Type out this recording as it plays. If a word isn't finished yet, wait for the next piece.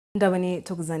Ndawani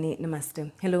Tokuzani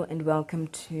Namaste. Hello and welcome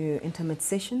to Intimate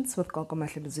Sessions with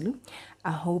gogomahlebezulu.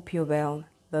 I hope you're well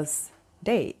this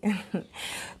day.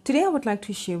 Today I would like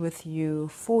to share with you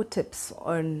 4 tips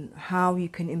on how you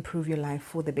can improve your life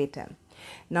for the better.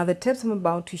 Now the tips I'm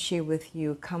about to share with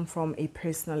you come from a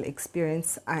personal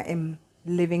experience. I am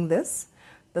living this.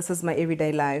 This is my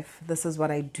everyday life. This is what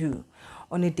I do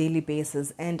on a daily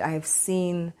basis, and I've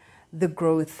seen the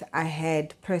growth I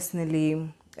had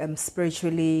personally,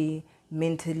 spiritually,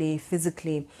 mentally,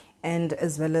 physically, and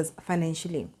as well as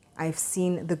financially. I've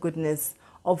seen the goodness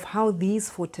of how these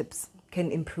 4 tips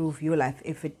can improve your life.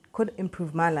 If it could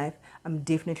improve my life, I'm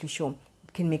definitely sure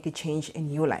it can make a change in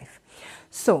your life.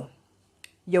 So,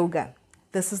 yoga.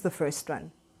 This is the first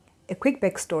one. A quick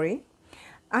backstory.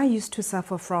 I used to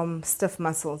suffer from stiff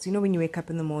muscles. You know, when you wake up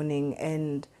in the morning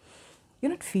and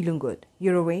you're not feeling good.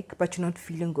 You're awake, but you're not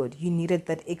feeling good. You needed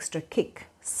that extra kick,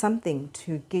 something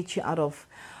to get you out of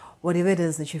whatever it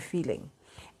is that you're feeling.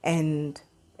 And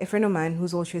a friend of mine,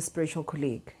 who's also a spiritual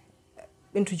colleague,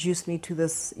 introduced me to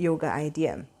this yoga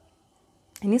idea.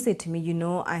 And he said to me, you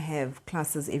know, I have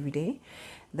classes every day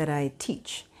that I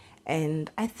teach. And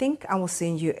I think I will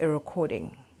send you a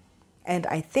recording. And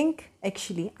I think,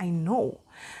 actually, I know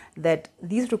that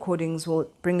these recordings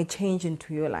will bring a change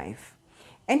into your life.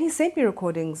 And he sent me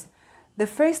recordings. The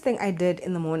first thing I did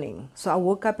in the morning, so I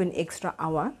woke up an extra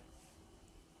hour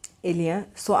earlier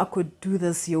so I could do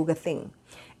this yoga thing.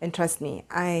 And trust me,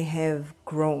 I have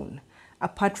grown.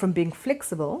 Apart from being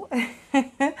flexible,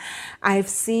 I've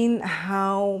seen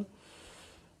how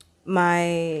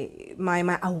my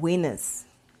awareness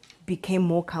became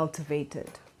more cultivated.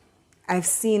 I've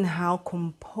seen how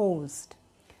composed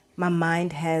my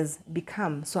mind has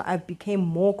become. So I became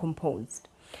more composed.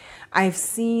 I've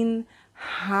seen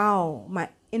how my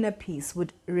inner peace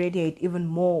would radiate even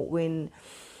more when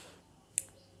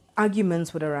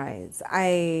arguments would arise.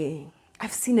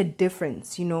 I've seen a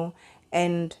difference, you know,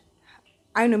 and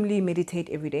I normally meditate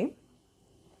every day.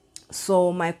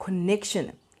 So my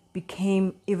connection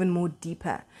became even more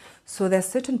deeper. So there's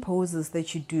certain poses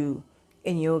that you do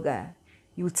in yoga.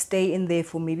 You would stay in there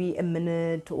for maybe a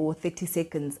minute or 30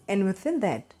 seconds. And within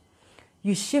that,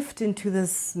 you shift into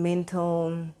this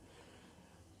mental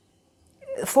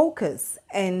focus,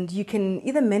 and you can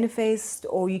either manifest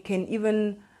or you can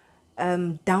even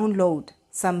download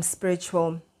some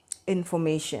spiritual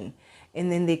information,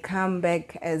 and then they come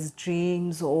back as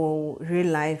dreams or real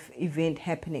life event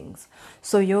happenings.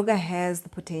 So yoga has the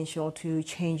potential to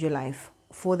change your life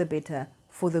for the better,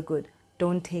 for the good.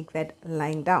 Don't take that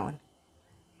lying down.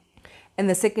 And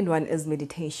the second one is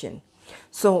meditation.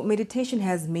 So meditation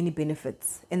has many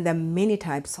benefits, and there are many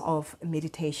types of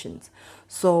meditations.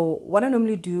 So what I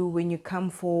normally do when you come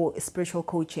for spiritual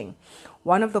coaching,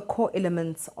 one of the core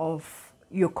elements of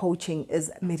your coaching is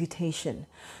meditation.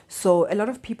 So a lot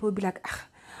of people will be like,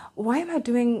 why am I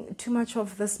doing too much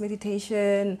of this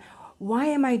meditation? Why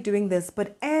am I doing this?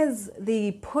 But as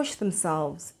they push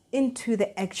themselves into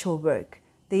the actual work,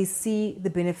 they see the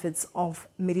benefits of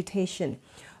meditation.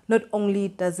 Not only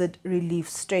does it relieve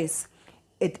stress,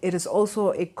 it is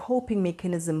also a coping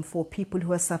mechanism for people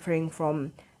who are suffering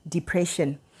from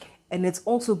depression. And it's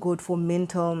also good for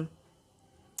mental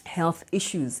health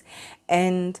issues.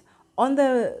 And on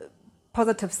the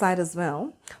positive side as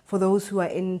well, for those who are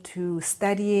into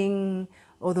studying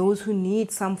or those who need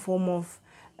some form of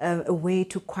a way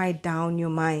to quiet down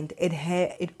your mind,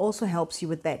 it also helps you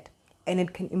with that. And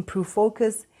it can improve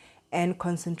focus and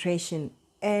concentration.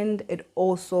 And it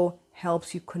also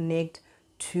helps you connect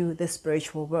to the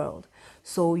spiritual world.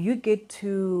 So you get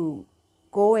to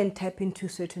go and tap into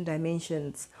certain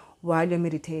dimensions while you're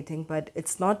meditating, but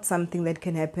it's not something that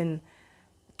can happen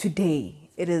today.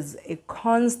 It is a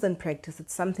constant practice.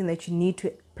 It's something that you need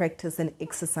to practice and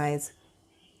exercise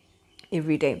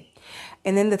every day.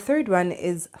 And then the third one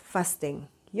is fasting.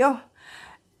 A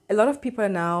lot of people are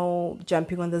now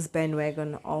jumping on this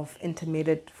bandwagon of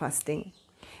intermittent fasting.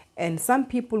 And some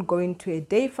people go into a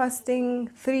day fasting,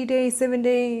 3 days, 7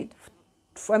 days,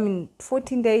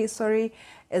 14 days,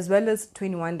 as well as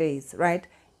 21 days, right?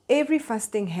 Every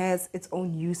fasting has its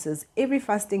own uses. Every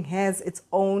fasting has its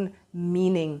own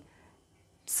meaning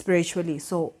spiritually.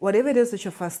 So whatever it is that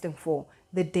you're fasting for,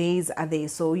 the days are there.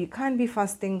 So you can't be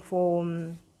fasting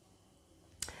for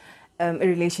a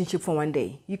relationship for 1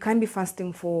 day. You can't be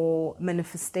fasting for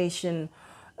manifestation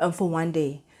for 1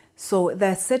 day. So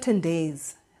there are certain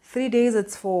days. 3 days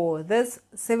it's for this,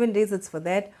 7 days it's for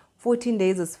that, 14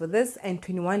 days is for this, and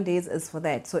 21 days is for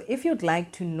that. So if you'd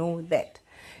like to know that,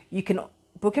 you can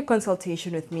book a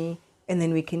consultation with me, and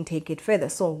then we can take it further.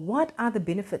 So what are the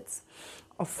benefits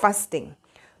of fasting?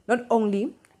 Not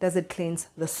only does it cleanse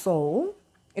the soul,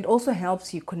 it also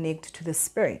helps you connect to the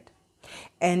spirit.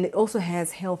 And it also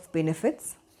has health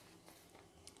benefits.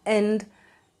 And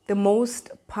the most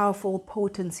powerful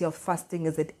potency of fasting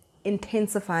is it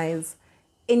intensifies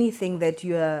anything that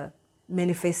you are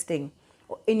manifesting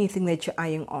or anything that you're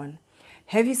eyeing on.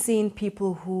 Have you seen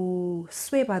people who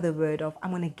swear by the word of,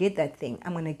 I'm going to get that thing,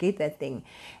 I'm going to get that thing,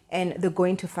 and they're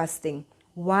going to fasting?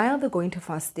 While they're going to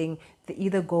fasting, they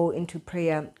either go into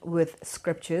prayer with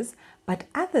scriptures, but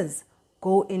others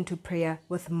go into prayer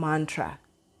with mantra.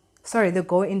 Sorry, they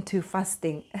go into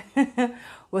fasting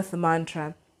with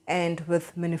mantra and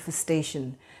with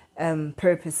manifestation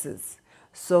purposes.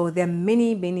 So there are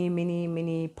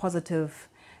many positive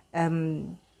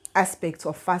aspects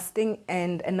of fasting.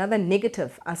 And another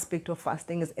negative aspect of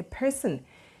fasting is a person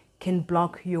can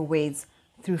block your ways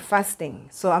through fasting.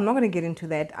 So I'm not going to get into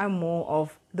that. I'm more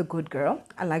of the good girl.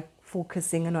 I like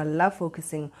focusing, and I love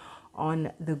focusing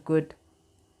on the good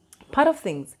part of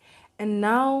things. And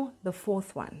now the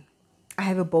fourth one. I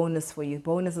have a bonus for you.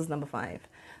 Bonus is number 5.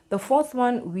 The fourth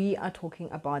one, we are talking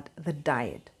about the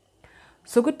diet.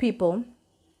 So good people,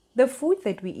 the food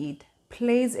that we eat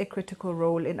plays a critical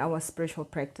role in our spiritual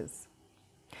practice.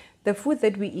 The food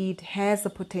that we eat has the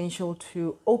potential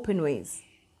to open ways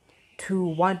to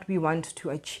what we want to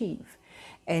achieve.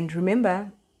 And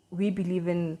remember, we believe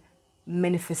in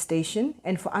manifestation,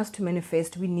 and for us to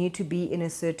manifest, we need to be in a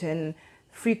certain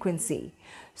frequency.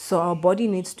 So our body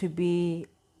needs to be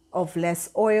of less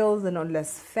oils and on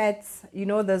less fats. You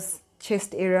know, this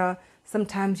chest area,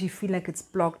 sometimes you feel like it's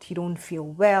blocked, you don't feel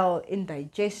well,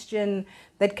 indigestion,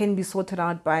 that can be sorted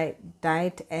out by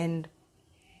diet and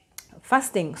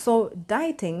fasting. So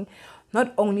dieting,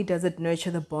 not only does it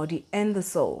nurture the body and the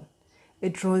soul,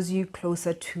 it draws you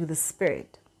closer to the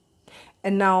spirit.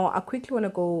 And now I quickly want to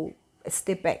go a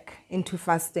step back into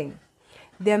fasting.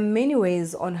 There are many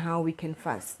ways on how we can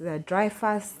fast. There are dry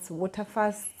fasts, water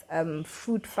fasts,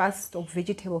 fruit fast, or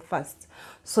vegetable fasts.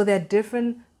 So there are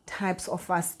different types of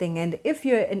fasting. And if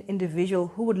you're an individual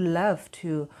who would love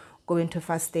to go into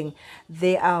fasting,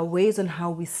 there are ways on how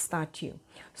we start you.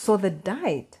 So the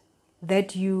diet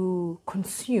that you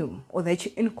consume or that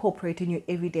you incorporate in your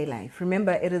everyday life,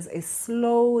 remember, it is a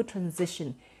slow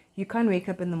transition. You can't wake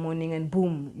up in the morning and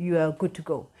boom, you are good to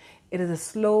go. It is a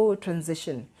slow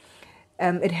transition.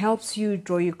 It helps you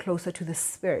draw you closer to the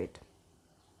spirit,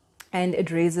 and it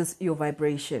raises your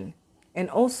vibration. And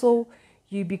also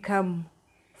you become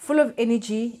full of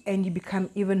energy and you become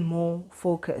even more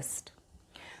focused.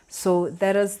 So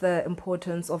that is the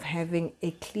importance of having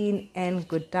a clean and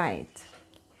good diet.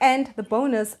 And the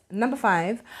bonus, number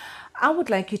 5, I would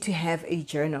like you to have a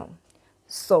journal.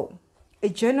 So a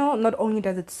journal, not only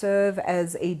does it serve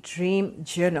as a dream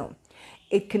journal,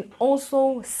 it can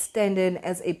also stand in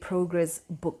as a progress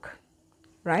book,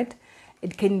 right?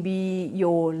 It can be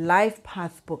your life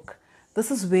path book.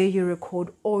 This is where you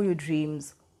record all your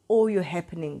dreams, all your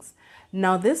happenings.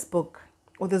 Now this book,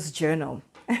 or this journal,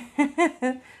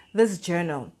 this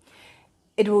journal,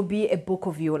 it will be a book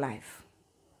of your life.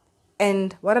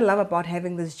 And what I love about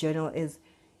having this journal is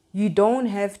you don't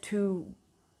have to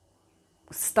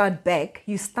start back,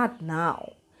 you start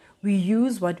now. We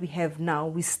use what we have now,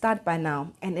 we start by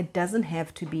now, and it doesn't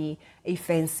have to be a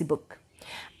fancy book.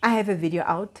 I have a video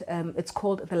out, it's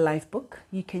called The Life Book.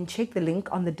 You can check the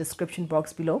link on the description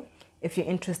box below if you're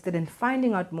interested in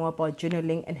finding out more about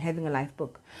journaling and having a life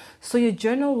book. So your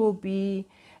journal will be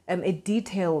a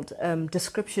detailed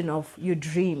description of your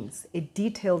dreams, a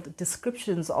detailed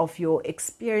descriptions of your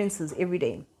experiences every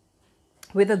day,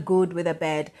 whether good, whether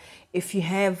bad. If you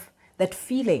have that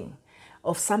feeling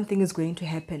of something is going to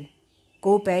happen,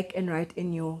 go back and write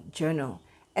in your journal.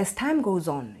 As time goes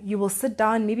on, you will sit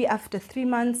down maybe after 3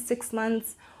 months, 6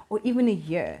 months, or even a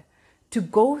year to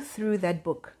go through that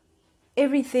book.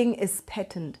 Everything is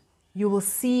patterned. You will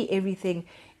see everything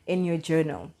in your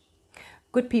journal.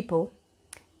 Good people,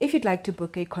 if you'd like to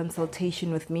book a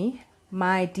consultation with me,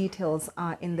 my details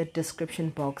are in the description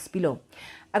box below.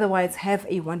 Otherwise, have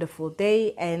a wonderful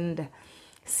day and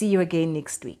see you again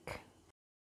next week.